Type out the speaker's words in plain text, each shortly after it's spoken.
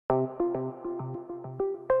Welcome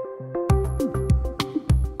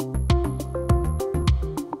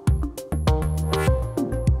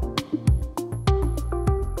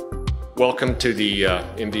to the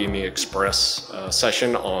NVMe Express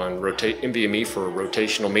session on NVMe for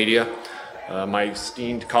rotational media. My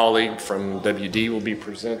esteemed colleague from WD will be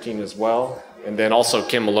presenting as well, and then also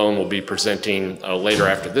Kim Malone will be presenting later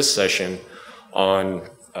after this session on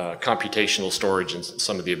computational storage and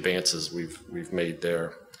some of the advances we've made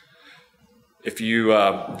there. If you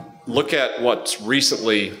look at what's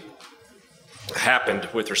recently happened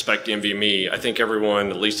with respect to NVMe, I think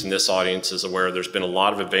everyone, at least in this audience, is aware there's been a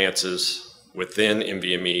lot of advances within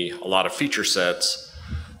NVMe, a lot of feature sets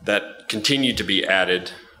that continue to be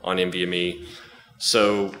added on NVMe.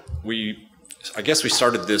 So I guess we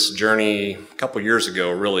started this journey a couple years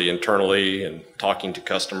ago, really internally, and talking to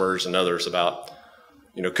customers and others about,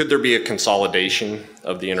 could there be a consolidation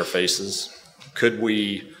of the interfaces? Could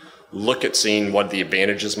we look at seeing what the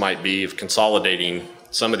advantages might be of consolidating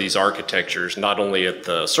some of these architectures, not only at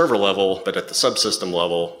the server level, but at the subsystem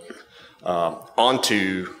level,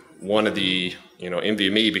 onto one of the,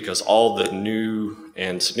 NVMe, because all the new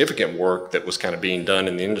and significant work that was kind of being done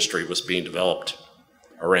in the industry was being developed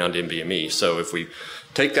around NVMe. So if we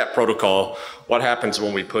take that protocol, what happens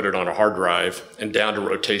when we put it on a hard drive and down to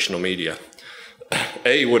rotational media?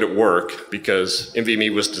 A, would it work? Because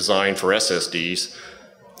NVMe was designed for SSDs.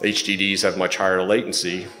 HDDs have much higher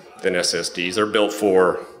latency than SSDs. They're built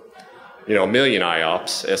for, 1 million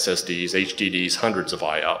IOPS, SSDs, HDDs, hundreds of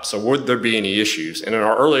IOPS. So would there be any issues? And in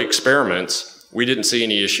our early experiments, we didn't see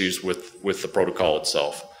any issues with the protocol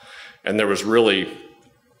itself. And there was really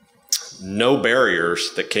no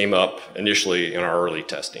barriers that came up initially in our early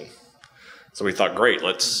testing. So we thought, great,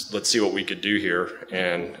 let's see what we could do here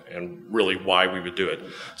and really why we would do it.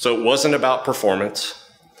 So it wasn't about performance.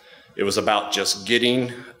 It was about just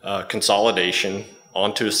getting consolidation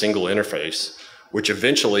onto a single interface, which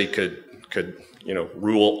eventually could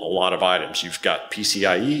rule a lot of items. You've got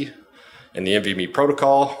PCIe and the NVMe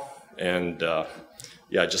protocol, and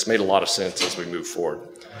it just made a lot of sense as we move forward.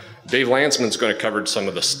 Dave Landsman's going to cover some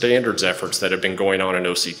of the standards efforts that have been going on in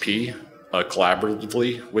OCP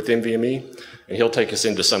collaboratively with NVMe, and he'll take us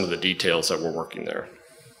into some of the details that we're working there.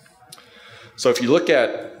 So if you look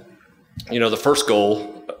at, the first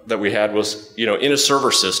goal that we had was, in a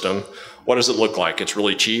server system, what does it look like? It's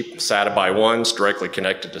really cheap, SATA by ones, directly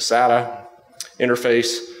connected to SATA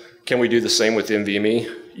interface. Can we do the same with NVMe?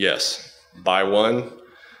 Yes. By one,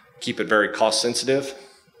 keep it very cost sensitive,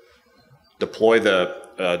 deploy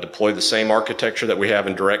the same architecture that we have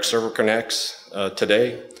in direct server connects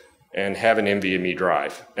today, and have an NVMe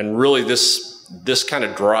drive. And really this kind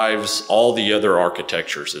of drives all the other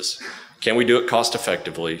architectures is, can we do it cost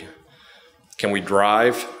effectively? Can we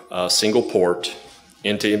drive a single port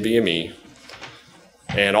into NVMe?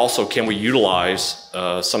 And also, can we utilize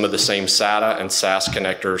some of the same SATA and SAS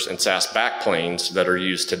connectors and SAS backplanes that are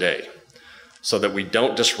used today, so that we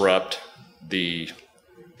don't disrupt the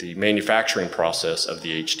manufacturing process of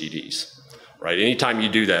the HDDs, right? Anytime you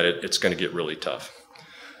do that, it's going to get really tough.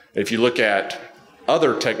 If you look at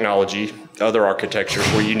other technology, other architectures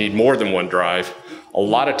where you need more than one drive, a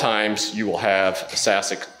lot of times you will have a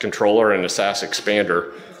SAS controller and a SAS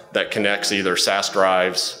expander that connects either SAS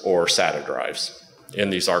drives or SATA drives in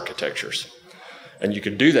these architectures. And you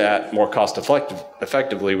can do that more cost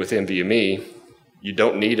effectively with NVMe. You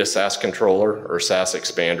don't need a SAS controller or SAS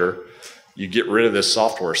expander. You get rid of this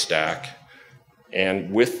software stack.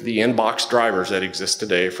 And with the in-box drivers that exist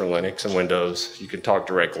today for Linux and Windows, you can talk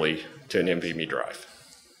directly to an NVMe drive.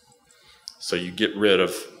 So you get rid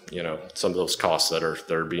of, some of those costs that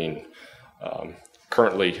are being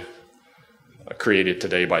currently created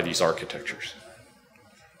today by these architectures.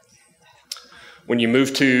 When you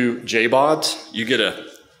move to JBODs, you get a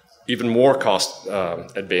even more cost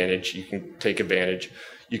advantage. You can take advantage.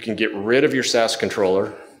 You can get rid of your SAS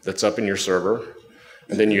controller that's up in your server,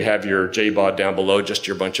 and then you have your JBOD down below, just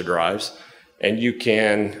your bunch of drives. And you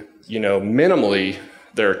can, minimally,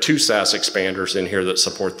 there are 2 SAS expanders in here that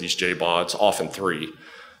support these JBODs, often 3,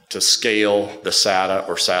 to scale the SATA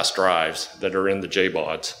or SAS drives that are in the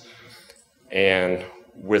JBODs. And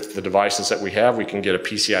with the devices that we have, we can get a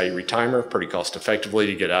PCIe retimer pretty cost effectively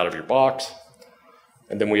to get out of your box.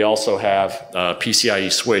 And then we also have a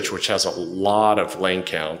PCIe switch, which has a lot of lane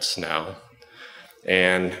counts now.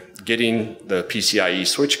 And getting the PCIe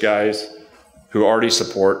switch guys who already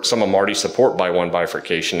support, some of them already support by one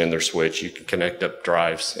bifurcation in their switch, you can connect up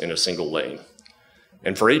drives in a single lane.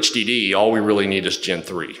 And for HDD, all we really need is Gen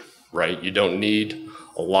 3, right? You don't need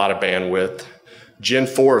a lot of bandwidth. Gen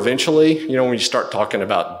 4 eventually, you know, when you start talking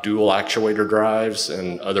about dual actuator drives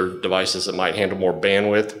and other devices that might handle more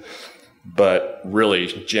bandwidth, but really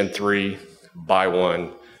Gen 3 by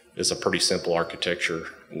 1 is a pretty simple architecture,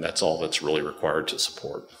 and that's all that's really required to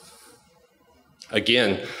support.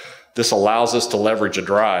 Again, this allows us to leverage a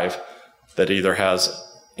drive that either has,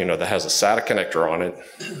 you know, that has a SATA connector on it,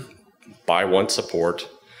 by 1 support,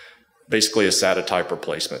 basically a SATA type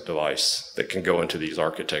replacement device that can go into these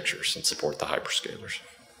architectures and support the hyperscalers.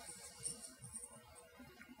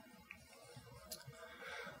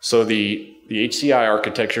 So the HCI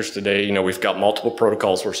architectures today, you know, we've got multiple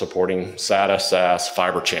protocols we're supporting: SATA, SAS,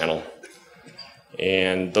 fiber channel.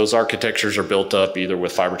 And those architectures are built up either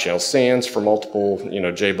with fiber channel SANs for multiple, you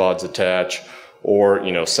know, JBODs attached, or,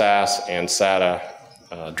 you know, SAS and SATA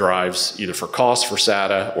drives, either for cost for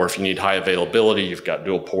SATA, or if you need high availability, you've got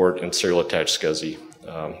dual port and serial attached SCSI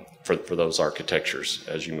for those architectures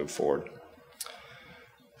as you move forward.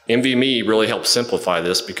 NVMe really helps simplify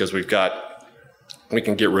this because we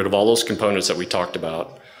can get rid of all those components that we talked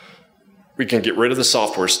about. We can get rid of the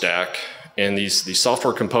software stack, and these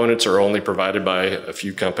software components are only provided by a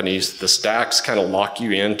few companies. The stacks kind of lock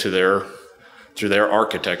you into through their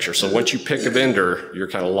architecture. So once you pick a vendor, you're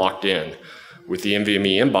kind of locked in. With the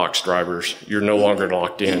NVMe inbox drivers, you're no longer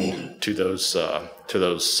locked in to those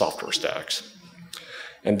software stacks.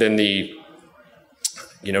 And then the,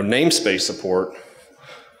 you know, namespace support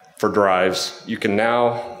for drives, you can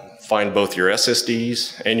now find both your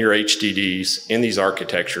SSDs and your HDDs in these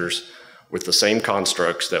architectures with the same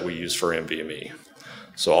constructs that we use for NVMe.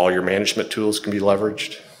 So all your management tools can be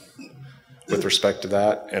leveraged with respect to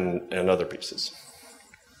that and other pieces.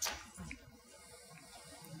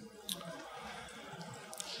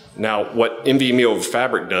 Now, what NVMe over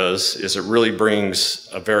Fabric does is it really brings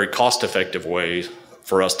a very cost-effective way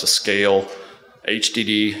for us to scale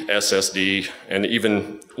HDD, SSD, and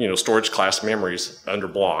even, you know, storage class memories under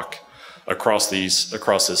block across this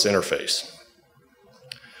interface.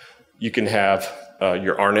 You can have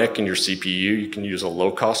your RNIC and your CPU. You can use a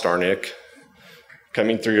low-cost RNIC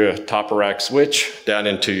coming through a top-of-rack switch down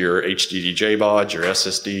into your HDD JBODs, your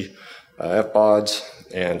SSD FBODs,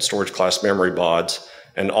 and storage class memory BODs,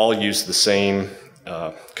 and all use the same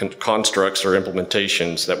constructs or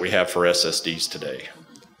implementations that we have for SSDs today.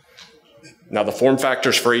 Now, the form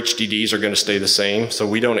factors for HDDs are going to stay the same, so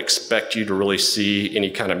we don't expect you to really see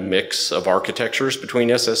any kind of mix of architectures between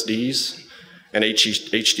SSDs and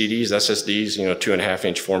HDDs. SSDs, you know,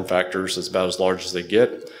 2.5-inch form factors is about as large as they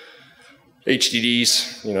get.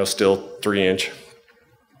 HDDs, you know, still 3-inch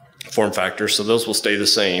form factors, so those will stay the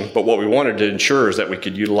same. But what we wanted to ensure is that we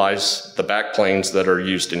could utilize the backplanes that are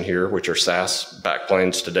used in here, which are SAS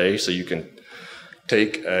backplanes today. So you can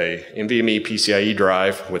take a NVMe PCIe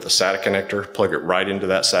drive with a SATA connector, plug it right into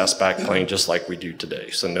that SAS backplane just like we do today,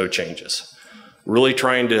 so no changes. Really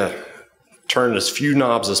trying to turn as few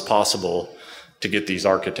knobs as possible to get these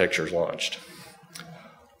architectures launched.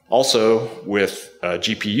 Also, with a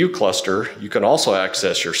GPU cluster, you can also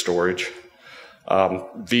access your storage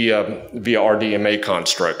via RDMA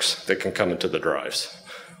constructs that can come into the drives.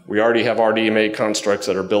 We already have RDMA constructs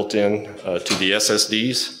that are built in to the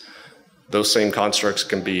SSDs. Those same constructs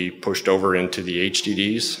can be pushed over into the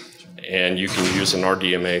HDDs, and you can use an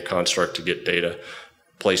RDMA construct to get data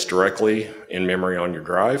placed directly in memory on your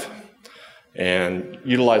drive, and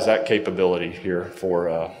utilize that capability here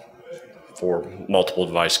for multiple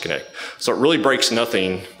device connect. So it really breaks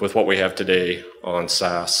nothing with what we have today on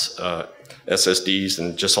SAS SSDs,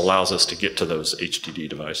 and just allows us to get to those HDD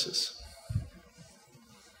devices.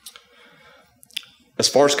 As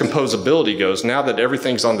far as composability goes, now that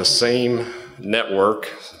everything's on the same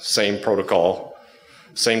network, same protocol,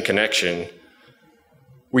 same connection,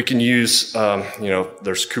 we can use, you know,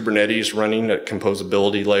 there's Kubernetes running at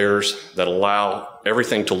composability layers that allow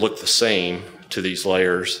everything to look the same to these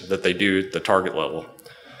layers that they do at the target level.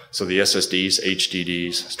 So the SSDs,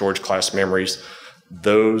 HDDs, storage class memories,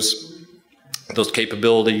 those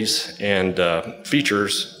capabilities and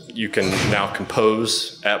features you can now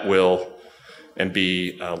compose at will and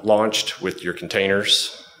be launched with your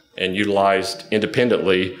containers and utilized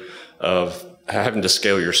independently of having to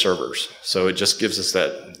scale your servers. So it just gives us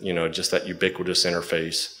that, you know, just that ubiquitous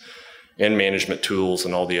interface and management tools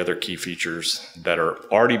and all the other key features that are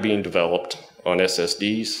already being developed on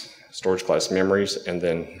SSDs, storage class memories, and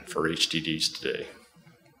then for HDDs today.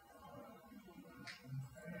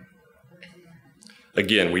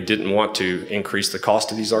 Again, we didn't want to increase the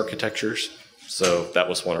cost of these architectures, so that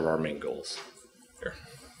was one of our main goals. Here.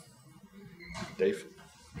 Dave?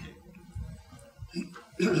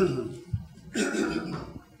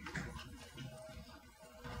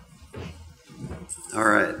 All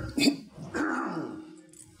right.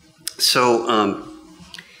 So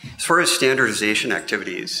as far as standardization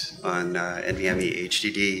activities on NVMe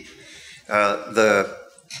HDD,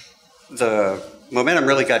 the momentum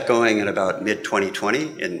really got going in about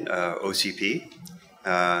mid-2020 in OCP.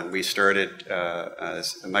 We started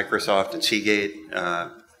as Microsoft and Seagate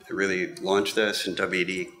really launched this, and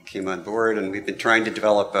WD came on board, and we've been trying to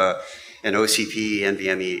develop an OCP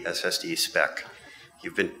NVMe SSD spec.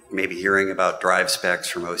 You've been maybe hearing about drive specs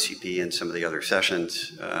from OCP in some of the other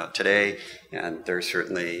sessions today, and there's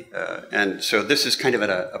certainly, and so this is kind of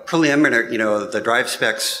a preliminary, the drive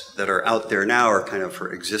specs that are out there now are kind of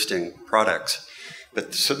for existing products.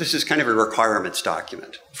 But so this is kind of a requirements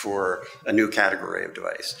document for a new category of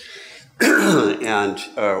device. And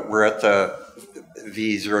we're at the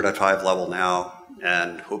V0.5 level now,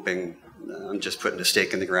 and hoping, I'm just putting a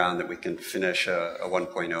stake in the ground that we can finish a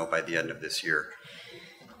 1.0 by the end of this year.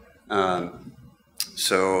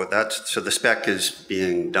 So the spec is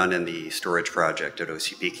being done in the storage project at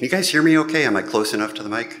OCP. Can you guys hear me okay? Am I close enough to the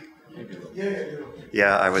mic?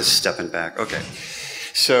 Yeah, I was stepping back. Okay.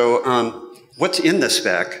 So what's in the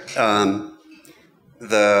spec? From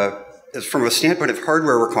a standpoint of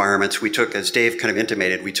hardware requirements, we took, as Dave kind of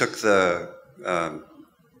intimated, we took the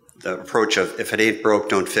approach of if it ain't broke,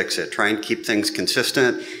 don't fix it. Try and keep things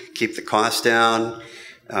consistent, keep the cost down,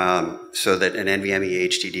 so that an NVMe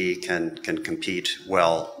HDD can compete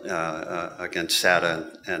well against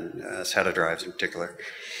SATA and SATA drives in particular.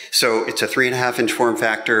 So it's a 3.5-inch form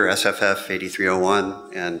factor, SFF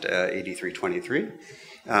 8301 and 8323.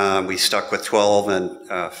 We stuck with 12 and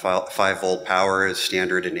 5-volt power as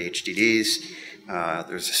standard in HDDs.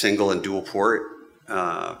 There's a single and dual port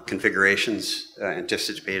configurations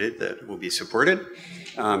anticipated that will be supported.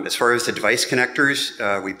 As far as the device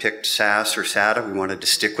connectors, we picked SAS or SATA. We wanted to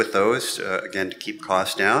stick with those, again, to keep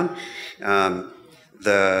costs down.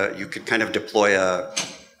 You could kind of deploy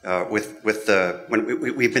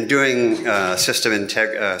we've been doing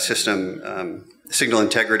signal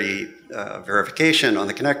integrity verification on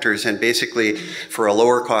the connectors, and basically for a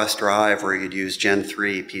lower cost drive where you'd use Gen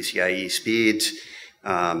 3 PCIe speeds,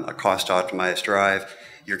 a cost optimized drive,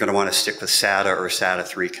 you're going to want to stick with SATA or SATA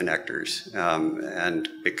 3 connectors, and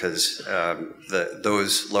because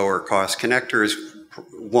those lower cost connectors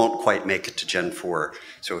won't quite make it to Gen 4.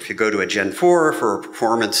 So if you go to a Gen 4 for a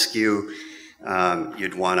performance SKU,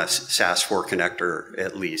 you'd want a SAS 4 connector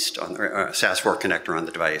at least, SAS 4 connector on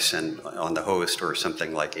the device and on the host, or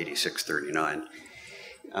something like 8639.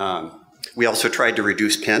 We also tried to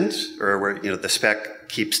reduce pins, or the spec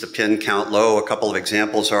keeps the pin count low. A couple of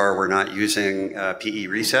examples are we're not using PE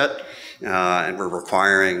reset, and we're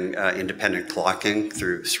requiring independent clocking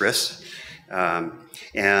through SRIS.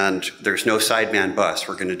 And there's no sideband bus.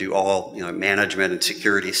 We're going to do all management and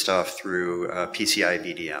security stuff through PCI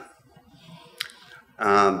VDM.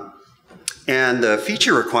 And the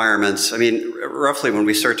feature requirements, I mean, roughly when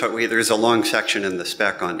we start talking, there's a long section in the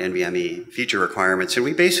spec on NVMe feature requirements, and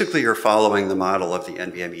we basically are following the model of the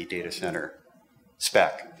NVMe data center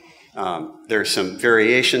spec. There's some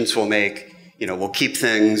variations we'll make. We'll keep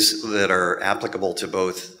things that are applicable to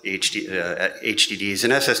both HDDs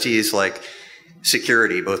and SSDs, like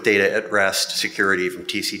security, both data at rest, security from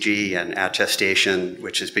TCG, and attestation,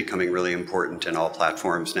 which is becoming really important in all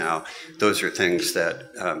platforms now. Those are things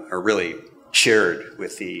that are really shared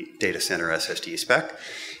with the data center SSD spec.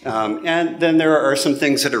 And then there are some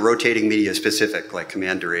things that are rotating media specific, like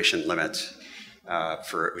command duration limits,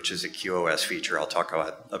 which is a QoS feature. I'll talk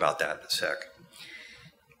about that in a sec.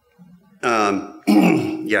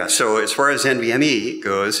 Yeah, so as far as NVMe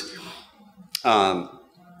goes,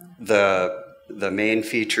 the main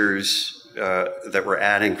features that we're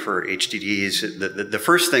adding for HDDs, the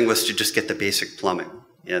first thing was to just get the basic plumbing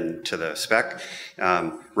into the spec.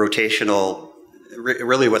 Rotational,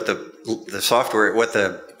 really what the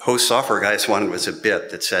host software guys wanted was a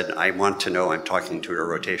bit that said, I want to know I'm talking to a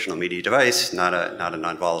rotational media device, not a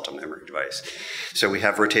non-volatile memory device. So we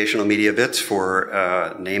have rotational media bits for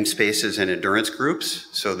namespaces and endurance groups,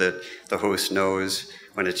 so that the host knows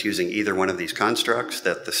when it's using either one of these constructs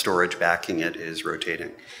that the storage backing it is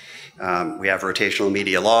rotating. We have rotational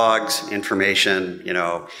media logs, information.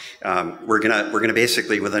 We're gonna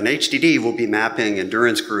basically, with an HDD, we'll be mapping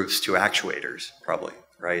endurance groups to actuators, probably,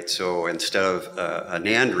 right? So instead of a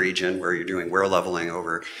NAND region where you're doing wear leveling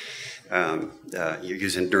over, you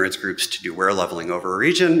use endurance groups to do wear leveling over a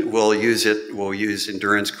region. We'll use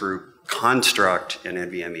endurance group construct in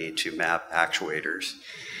NVMe to map actuators.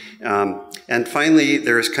 And finally,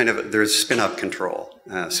 there's spin-up control.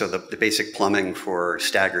 So the basic plumbing for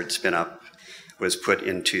staggered spin-up was put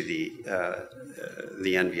into the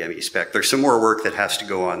NVMe spec. There's some more work that has to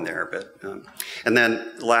go on there, but and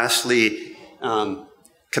then lastly,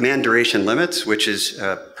 command duration limits, which is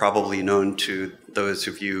probably known to those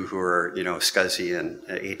of you who are, SCSI and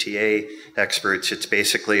ATA experts. It's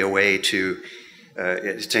basically a way to,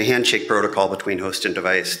 it's a handshake protocol between host and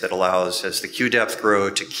device that allows, as the queue depth grow,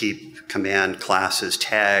 to keep command classes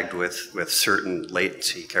tagged with certain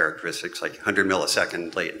latency characteristics, like 100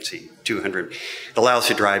 millisecond latency, 200. It allows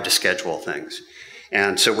the drive to schedule things.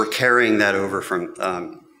 And so we're carrying that over from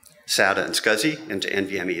SATA and SCSI into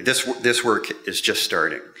NVMe. This work is just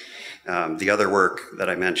starting. The other work that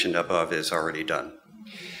I mentioned above is already done.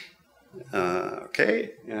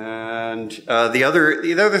 Okay, and the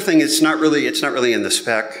other thing, it's not really in the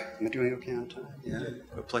spec. Am I doing okay on time? Yeah,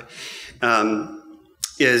 go play.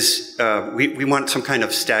 We want some kind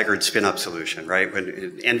of staggered spin-up solution, right?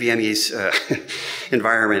 When NVMe's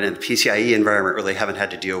environment and the PCIe environment really haven't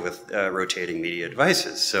had to deal with rotating media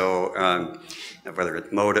devices. So whether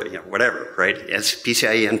it's modem, whatever, right? As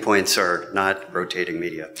PCIe endpoints are not rotating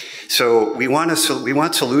media. So we want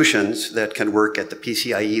solutions that can work at the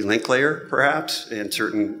PCIe link layer, perhaps, in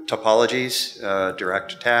certain topologies,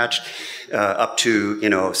 direct attached, up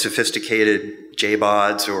to, sophisticated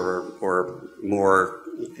JBODs or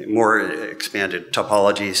more expanded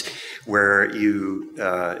topologies where you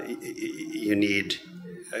need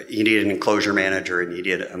an enclosure manager and you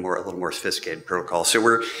need a little more sophisticated protocol.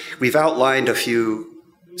 So we've outlined a few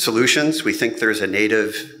solutions. We think there's a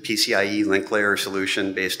native PCIe link layer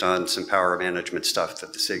solution based on some power management stuff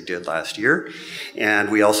that the SIG did last year. And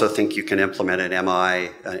we also think you can implement an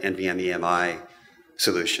NVMe MI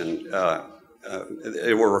solution.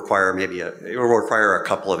 It will require a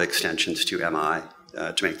couple of extensions to MI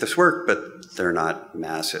to make this work, but they're not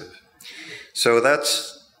massive. So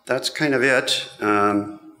that's kind of it.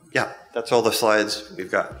 Yeah, that's all the slides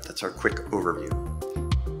we've got. That's our quick overview.